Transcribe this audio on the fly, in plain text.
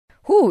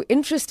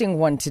Interesting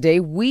one today.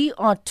 We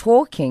are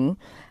talking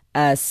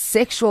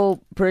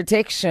sexual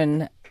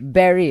protection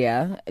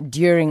barrier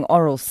during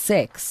oral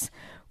sex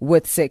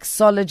with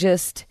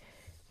sexologist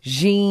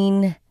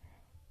Jeanne.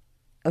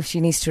 Oh,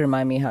 she needs to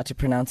remind me how to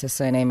pronounce her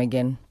surname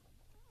again.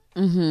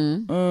 Do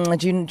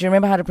you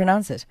remember how to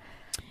pronounce it?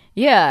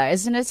 Yeah,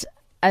 isn't it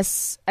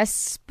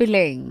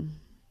Aspeling?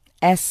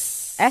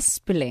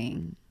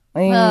 Aspeling.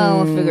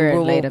 Well, we'll figure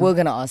it later. We're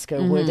going to ask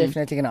her. We're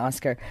definitely going to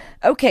ask her.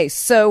 Okay,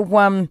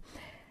 so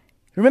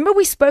remember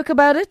we spoke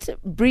about it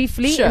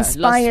briefly,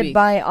 inspired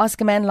by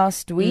Ask a Man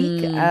last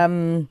week,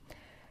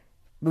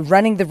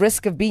 running the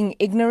risk of being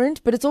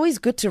ignorant, but it's always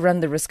good to run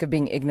the risk of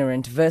being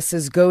ignorant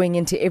versus going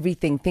into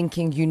everything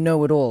thinking you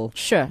know it all.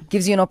 Sure.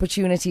 Gives you an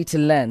opportunity to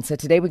learn. So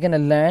today we're going to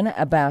learn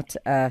about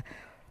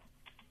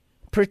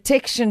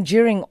protection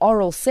during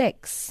oral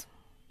sex.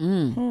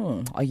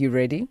 Are you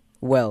ready?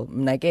 Well,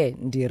 mnake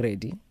ndi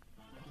ready.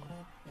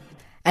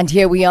 And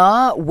here we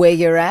are, where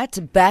you're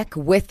at, back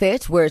with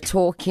it. We're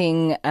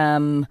talking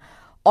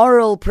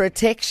oral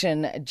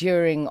protection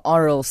during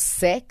oral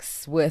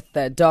sex with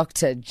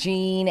Dr.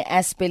 Jeanne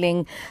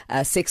Aspeling,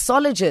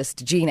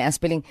 sexologist Jeanne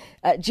Aspeling.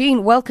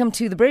 Jeanne, welcome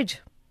to The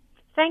Bridge.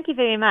 Thank you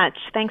very much.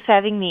 Thanks for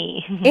having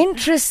me.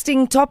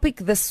 Interesting topic,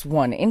 this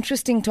one.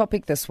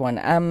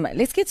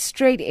 Let's get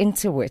straight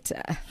into it.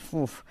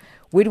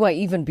 Where do I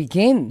even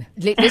begin?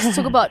 Let's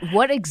talk about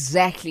what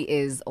exactly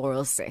is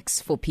oral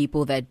sex for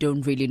people that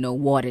don't really know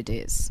what it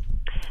is.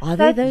 Are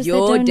there those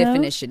Your that don't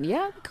definition? know?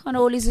 Yeah, we can't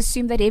always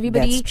assume that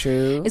everybody That's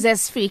true. is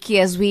as freaky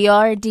as we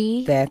are,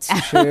 D. That's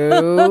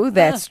true.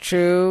 That's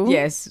true.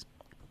 Yes.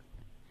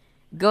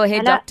 Go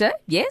ahead, Hello? Doctor.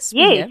 Yes?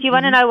 Yes, you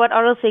want to know what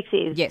oral sex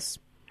is? Yes.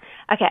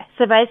 Okay,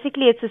 so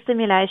basically it's a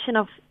stimulation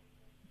of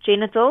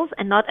genitals,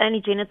 and not only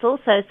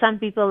genitals, so some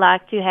people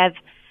like to have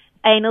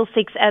anal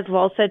sex as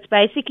well. So it's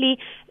basically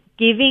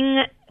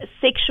giving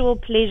sexual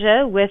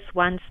pleasure with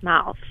one's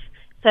mouth.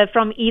 So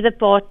from either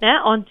partner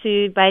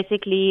onto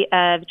basically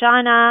a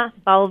vagina,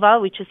 vulva,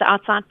 which is the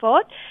outside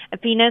part, a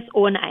penis,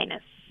 or an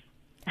anus.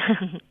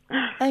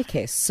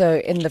 Okay, so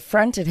in the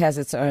front it has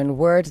its own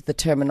word. The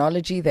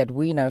terminology that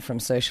we know from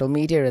social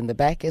media in the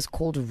back is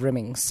called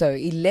rimming. So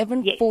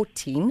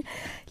 11:14,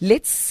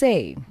 let's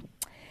say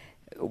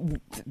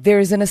there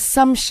is an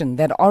assumption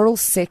that oral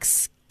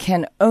sex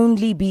can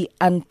only be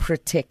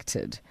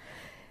unprotected.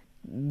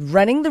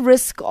 Running the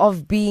risk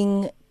of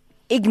being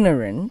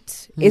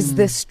ignorant, is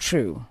this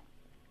true?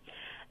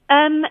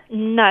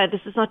 No,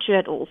 this is not true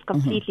at all. It's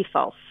completely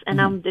false.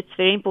 And it's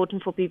very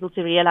important for people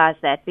to realize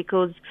that,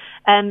 because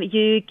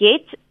you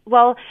get,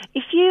 well,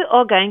 if you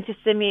are going to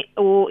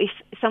or if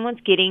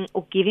someone's getting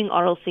or giving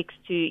oral sex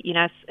to,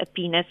 a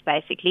penis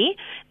basically,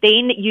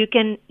 then you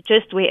can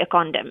just wear a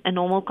condom, a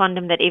normal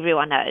condom that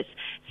everyone knows.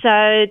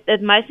 So the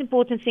most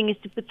important thing is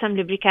to put some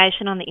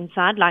lubrication on the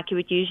inside, like you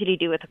would usually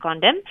do with a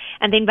condom,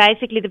 and then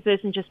basically the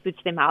person just puts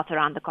their mouth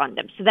around the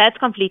condom. So that's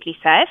completely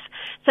safe.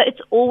 So it's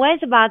always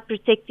about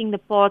protecting the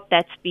part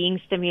that's being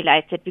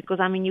stimulated, because,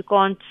 you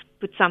can't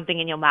put something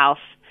in your mouth.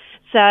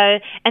 So,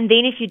 and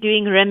then if you're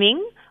doing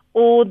rimming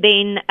or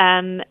then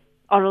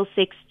oral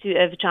sex to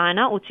a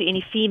vagina or to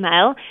any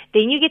female,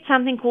 then you get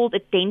something called a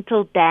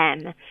dental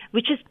dam,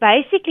 which is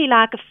basically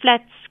like a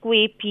flat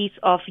square piece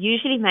of,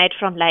 usually made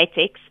from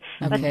latex.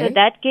 Okay. But so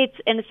that gets,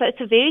 and so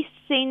it's a very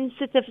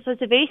sensitive, so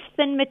it's a very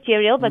thin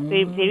material, but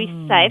very, very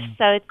safe,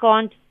 so it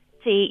can't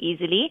tear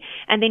easily.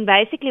 And then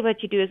basically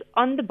what you do is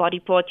on the body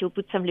part, you'll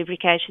put some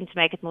lubrication to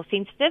make it more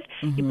sensitive.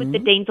 You put the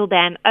dental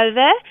dam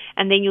over,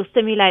 and then you'll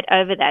stimulate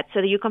over that,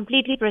 so that you're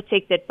completely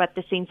protected, but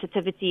the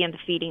sensitivity and the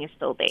feeling is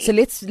still there. So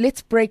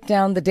let's break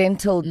down the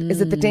dental. Is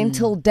it the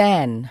dental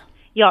dam?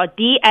 Yeah,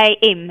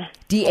 D-A-M.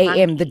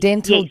 D-A-M, the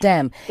dental Yes,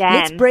 dam. dam.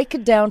 Let's break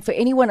it down for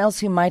anyone else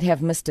who might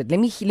have missed it. Let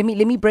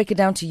me break it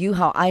down to you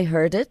how I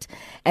heard it,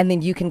 and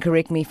then you can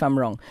correct me if I'm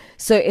wrong.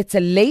 So it's a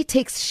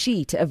latex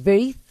sheet, a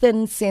very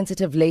thin,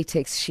 sensitive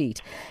latex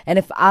sheet. And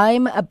if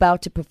I'm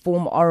about to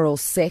perform oral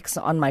sex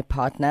on my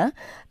partner,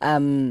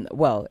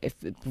 if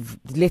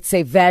let's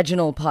say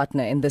vaginal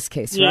partner in this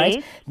case, Yes.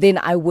 right? Then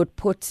I would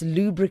put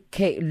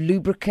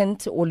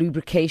lubricant or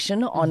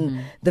lubrication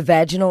on the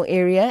vaginal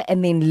area,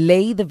 and then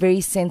lay the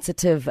very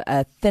sensitive,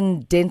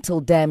 thin dental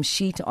dam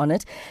sheet on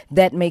it.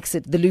 That makes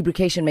it, the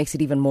lubrication makes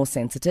it even more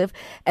sensitive.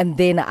 And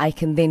then I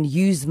can then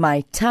use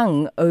my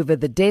tongue over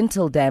the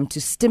dental dam to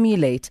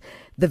stimulate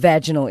the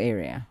vaginal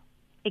area.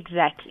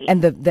 Exactly.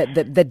 And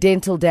the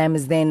dental dam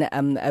is then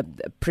a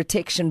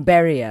protection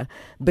barrier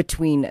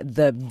between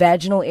the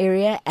vaginal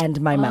area and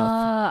my mouth.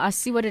 I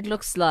see what it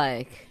looks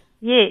like.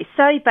 Yeah,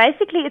 so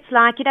basically it's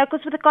like,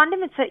 because with a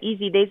condom it's so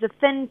easy. There's a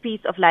thin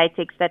piece of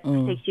latex that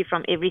protects you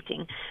from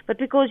everything. But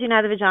because,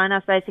 the vagina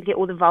is basically,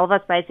 or the vulva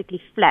is basically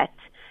flat,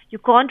 you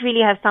can't really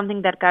have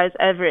something that goes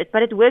over it.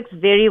 But it works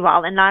very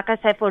well. And like I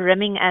say, for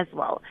rimming as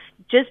well.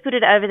 Just put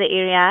it over the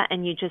area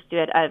and you just do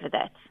it over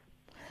that.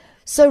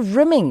 So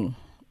rimming,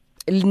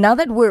 Now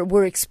that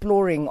we're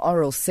exploring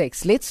oral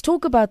sex, let's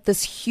talk about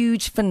this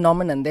huge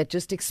phenomenon that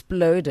just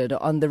exploded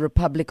on the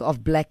Republic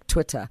of Black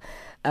Twitter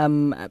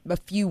a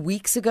few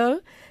weeks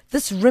ago.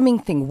 This rimming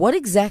thing. What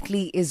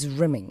exactly is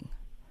rimming?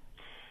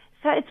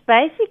 So it's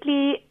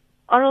basically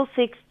oral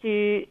sex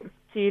to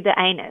the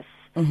anus.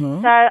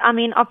 Mm-hmm. So, I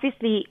mean,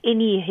 obviously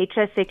any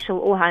heterosexual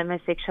or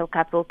homosexual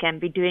couple can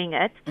be doing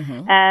it.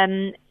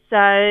 Mm-hmm.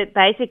 So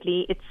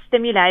basically it's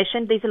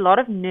stimulation. There's a lot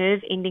of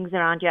nerve endings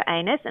around your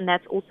anus, and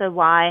that's also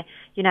why,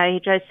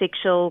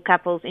 heterosexual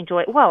couples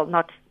enjoy, well,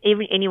 not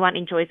anyone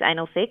enjoys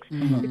anal sex,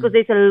 because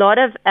there's a lot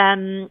of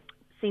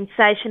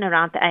sensation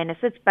around the anus.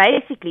 It's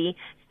basically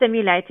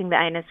stimulating the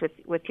anus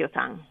with your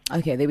tongue.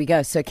 Okay, there we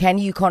go. So can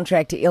you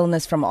contract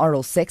illness from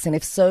oral sex, and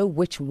if so,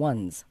 which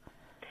ones?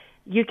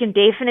 You can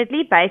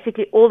definitely,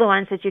 basically all the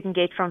ones that you can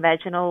get from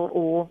vaginal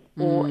or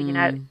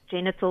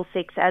genital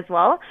sex as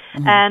well.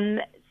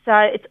 So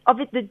it's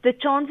obvious the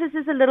chances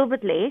is a little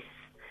bit less,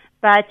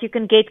 but you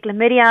can get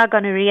chlamydia,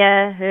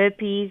 gonorrhea,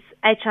 herpes,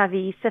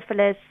 HIV,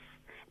 syphilis,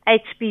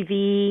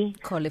 HPV,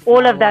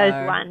 all of those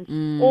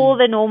ones. All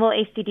the normal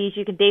STDs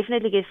you can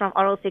definitely get from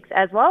oral sex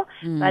as well,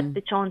 but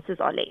the chances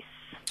are less.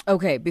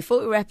 Okay,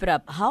 before we wrap it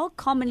up, how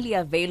commonly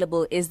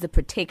available is the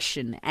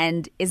protection,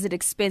 and is it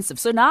expensive?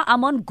 So now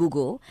I'm on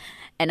Google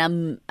and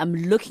I'm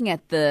looking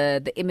at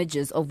the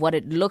images of what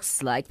it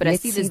looks like, but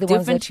Let's I see there's the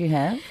different ones that you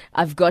have.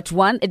 I've got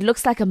one. It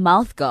looks like a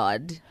mouth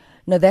guard.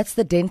 No, that's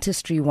the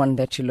dentistry one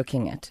that you're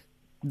looking at.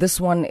 This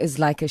one is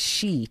like a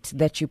sheet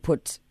that you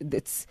put.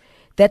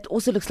 That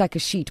also looks like a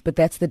sheet, but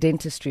that's the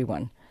dentistry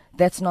one.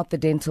 That's not the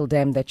dental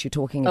dam that you're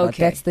talking about.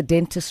 Okay. That's the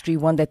dentistry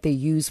one that they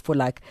use for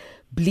like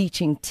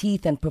bleaching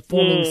teeth and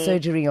performing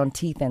surgery on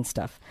teeth and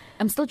stuff.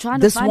 I'm still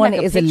trying This to find one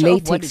like is a picture of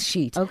what latex it-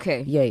 sheet.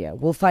 Okay. Yeah.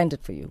 We'll find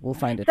it for you. We'll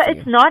find it So for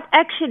it's you. not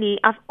actually,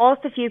 I've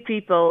asked a few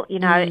people,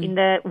 in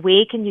the,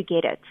 where can you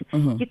get it?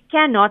 You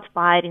cannot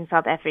buy it in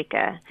South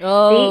Africa.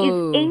 Oh.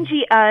 There is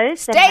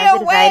NGOs that Stay have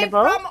it away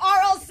available. from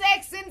oral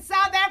sex in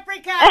South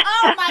Africa.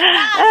 Oh my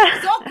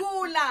gosh, so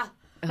cool.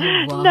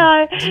 Oh,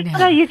 wow.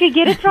 No, you can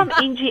get it from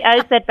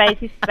NGOs that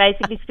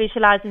basically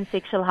specialize in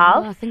sexual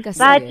health. Oh, I think I see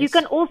but it. you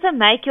can also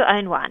make your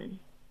own one.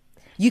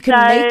 You can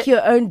make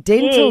your own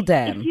dental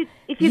dam.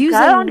 If you Using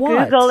go on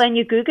what? Google and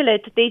you Google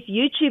it, there's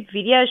YouTube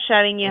videos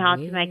showing you how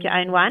to make your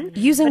own one. But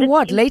Using it's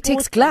what? Latex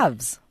important.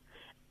 gloves?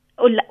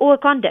 Or a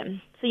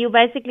condom. So you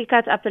basically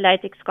cut up a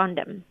latex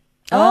condom.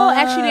 Oh,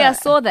 actually, I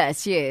saw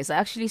that. Yes, I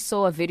actually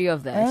saw a video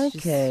of that.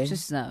 Okay.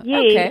 Just now. Yeah.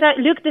 Okay.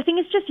 So look, the thing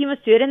is just you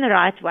must do it in the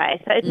right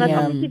way. So it must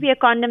obviously be a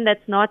condom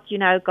that's not,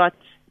 got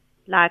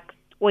like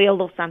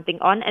oil or something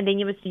on, and then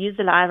you must use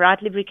the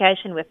right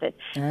lubrication with it.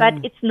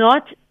 But it's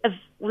not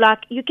like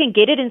you can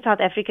get it in South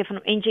Africa from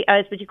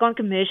NGOs, but you can't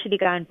commercially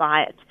go and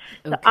buy it.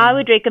 So I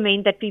would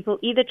recommend that people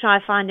either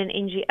try find an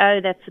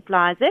NGO that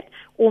supplies it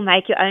or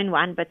make your own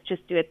one, but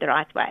just do it the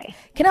right way.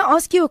 Can I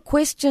ask you a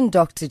question,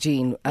 Dr.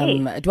 Jeanne?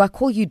 Yes. Do I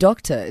call you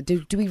doctor?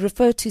 Do we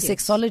refer to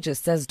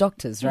sexologists as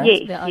doctors,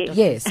 right? Yes.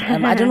 Yes.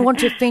 I don't want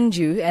to offend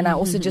you, and I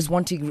also just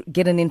want to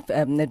get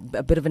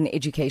a bit of an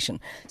education.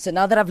 So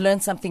now that I've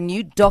learned something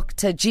new,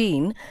 Dr.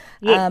 Jeanne,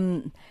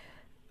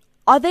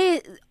 are there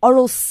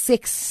oral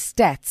sex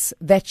stats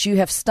that you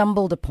have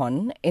stumbled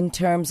upon in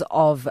terms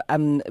of,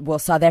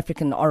 South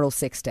African oral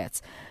sex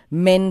stats?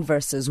 Men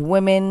versus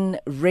women,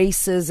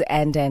 races,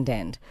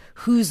 and.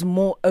 Who's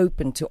more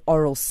open to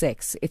oral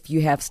sex if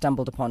you have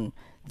stumbled upon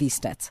these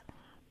stats?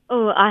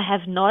 Oh, I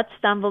have not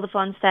stumbled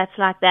upon stats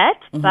like that,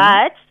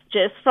 but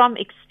just from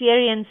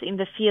experience in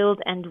the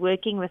field and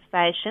working with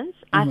patients,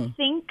 I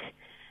think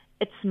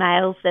it's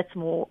males that's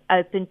more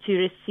open to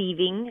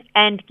receiving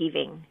and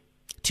giving.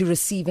 To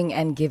receiving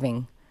and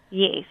giving.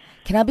 Yes.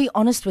 Can I be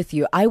honest with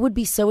you? I would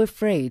be so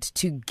afraid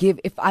to give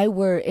if I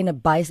were in a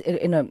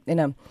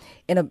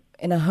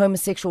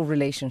homosexual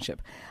relationship.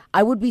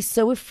 I would be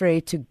so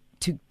afraid to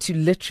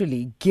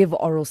literally give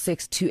oral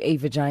sex to a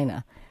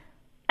vagina.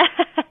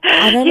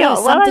 I don't know,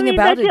 something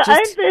about that's it your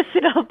just own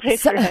personal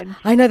preference.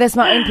 I know that's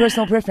my own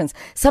personal preference.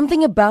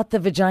 Something about the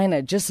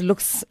vagina just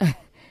looks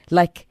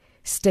like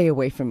stay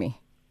away from me.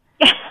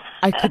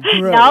 I could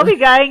grow. Now we're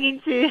going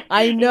into.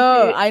 I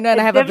know, and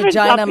I have a different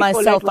vagina topic all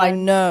myself. at I once.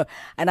 know,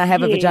 and I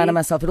have a Yes. vagina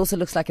myself. It also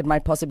looks like it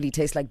might possibly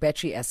taste like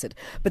battery acid,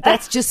 but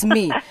that's just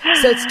me.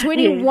 So it's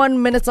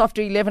 21 minutes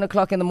after 11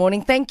 o'clock in the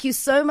morning. Thank you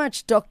so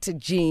much, Dr.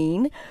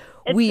 Jeanne.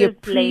 It's We a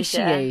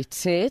pleasure.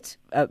 appreciate it.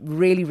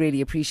 Really,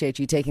 really appreciate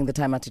you taking the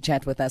time out to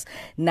chat with us.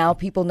 Now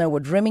people know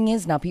what rimming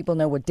is. Now people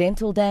know what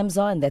dental dams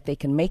are and that they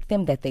can make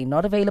them, that they're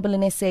not available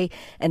in SA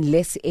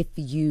unless if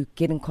you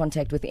get in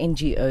contact with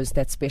NGOs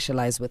that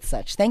specialize with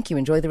such. Thank you.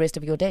 Enjoy the rest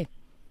of your day.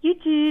 You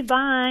too.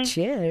 Bye.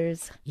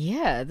 Cheers.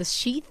 Yeah, the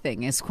sheath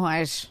thing is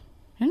quite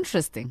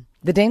interesting.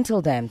 The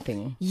dental dam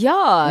thing.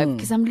 Yeah,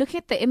 because I'm looking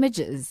at the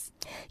images.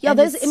 Yeah, and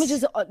those it's-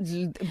 images,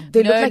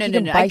 they look like you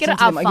can bite into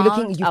them. Are you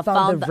looking? You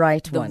found the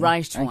right one. The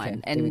right Okay,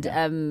 one. there we And,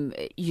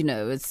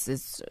 go.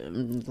 it's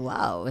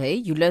wow, hey,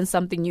 you learn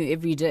something new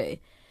every day.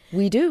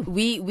 We do.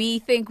 We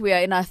think we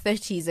are in our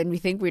 30s and we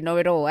think we know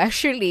it all.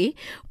 Actually,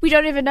 we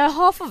don't even know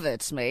half of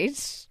it,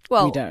 mate.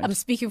 Well, We don't. I'm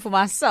speaking for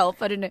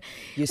myself. I don't know.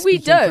 You're We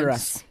speaking don't. for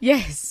us.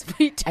 Yes,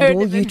 we don't. And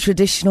all even- you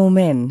traditional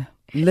men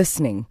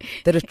listening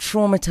that are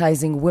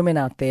traumatizing women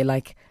out there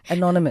like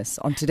Anonymous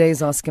on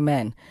today's Ask a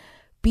Man,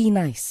 be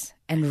nice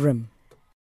and rim.